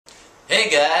Hey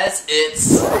guys,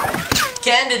 it's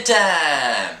candy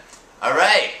time!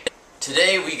 Alright,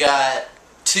 today we got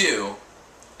two,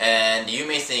 and you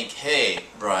may think, hey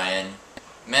Brian,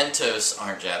 Mentos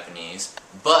aren't Japanese,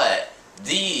 but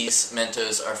these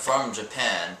Mentos are from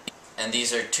Japan, and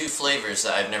these are two flavors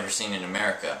that I've never seen in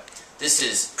America. This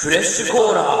is Fresh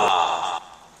Cola,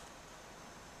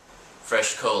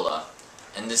 Fresh Cola,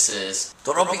 and this is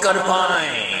Tropical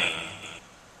Pine.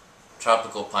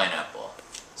 Tropical Pineapple.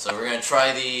 So we're going to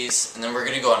try these, and then we're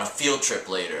going to go on a field trip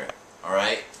later.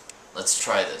 Alright? Let's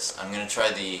try this. I'm going to try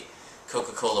the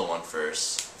Coca-Cola one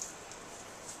first.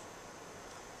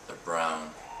 The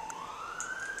brown.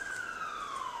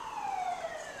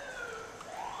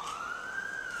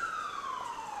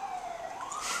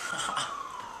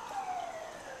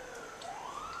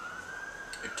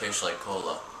 It tastes like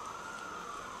cola.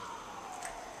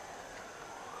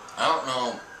 I don't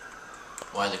know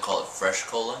why they call it fresh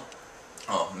cola.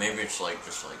 Oh, maybe it's like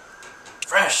just like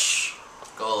fresh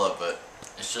cola, but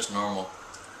it's just normal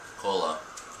cola.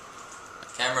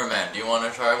 Cameraman, do you want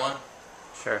to try one?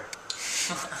 Sure.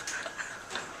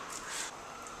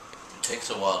 It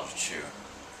takes a while to chew.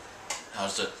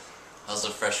 How's the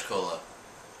fresh cola?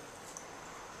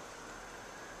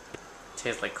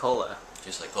 Tastes like cola.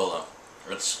 Tastes like cola.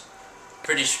 It's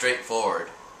pretty straightforward.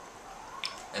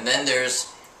 And then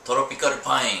there's Tropical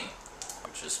Pine,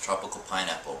 which is tropical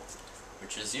pineapple,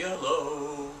 which is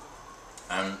yellow.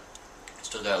 I'm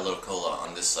still got a little cola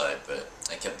on this side, but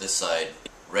I kept this side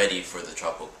ready for the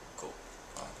tropical.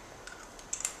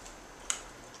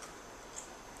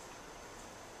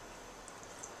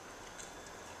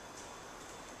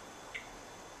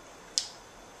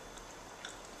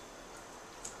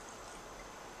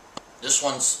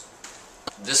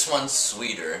 This one's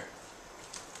sweeter.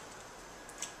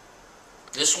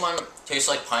 This one tastes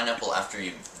like pineapple after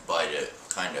you bite it,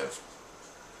 kind of.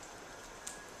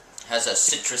 Has a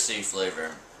citrusy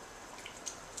flavor.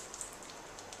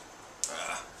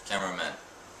 Cameraman,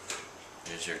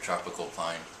 here's your tropical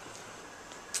pine.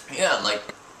 Yeah, like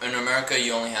in America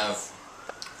you only have,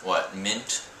 what,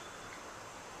 mint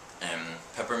and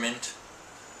peppermint,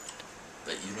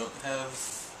 but you don't have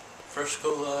fresh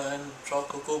cola and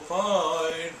tropical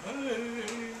pine.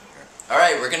 Hey.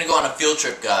 Alright, we're gonna go on a field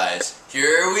trip, guys.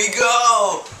 Here we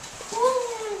go!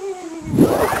 Woo!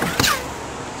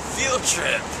 Field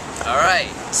trip! Alright,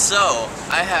 so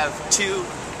I have two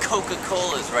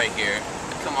Coca-Colas right here.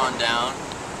 Come on down,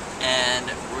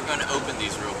 and we're gonna open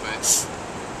these real quick.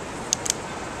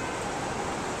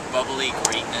 Bubbly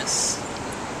greatness.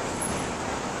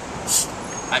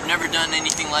 I've never done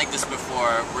anything like this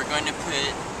before. We're going to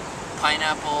put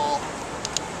pineapple,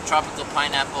 tropical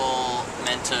pineapple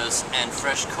Mentos and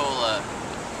fresh cola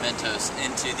Mentos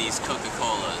into these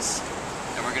Coca-Colas,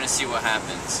 and we're gonna see what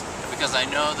happens, because I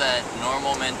know that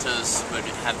normal Mentos would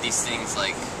have these things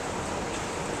like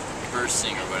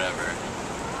bursting or whatever.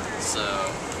 So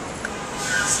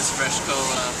this is fresh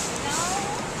cola,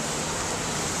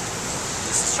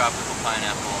 this is tropical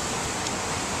pineapple,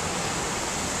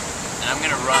 and I'm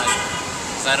gonna run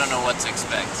because I don't know what to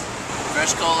expect.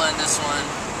 Fresh cola in this one,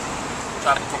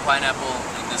 tropical pineapple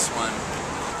in this one.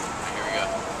 Here we go.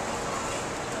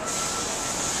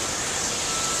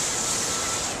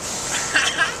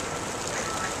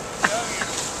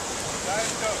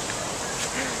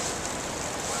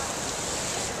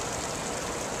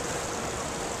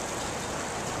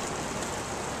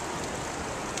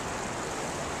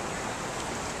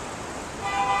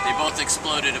 They both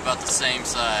exploded about the same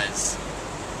size.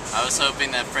 I was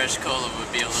hoping that fresh cola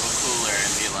would be a little cooler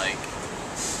and be like,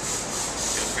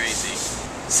 go crazy.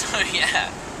 So yeah,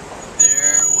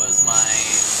 there was my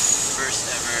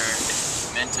first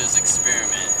ever Mentos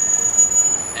experiment.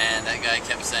 And that guy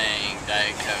kept saying,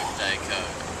 Diet Coke, Diet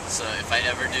Coke. So if I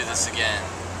ever do this again,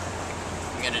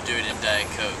 I'm gonna do it in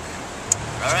Diet Coke.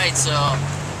 Alright, so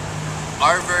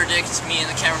our verdict, me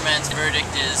and the cameraman's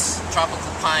verdict is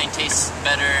tropical pine tastes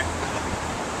better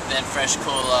than fresh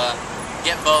cola.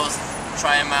 Get both,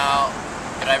 try them out,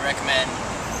 but I recommend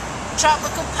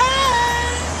tropical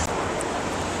pine.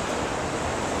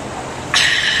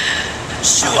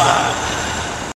 Shua.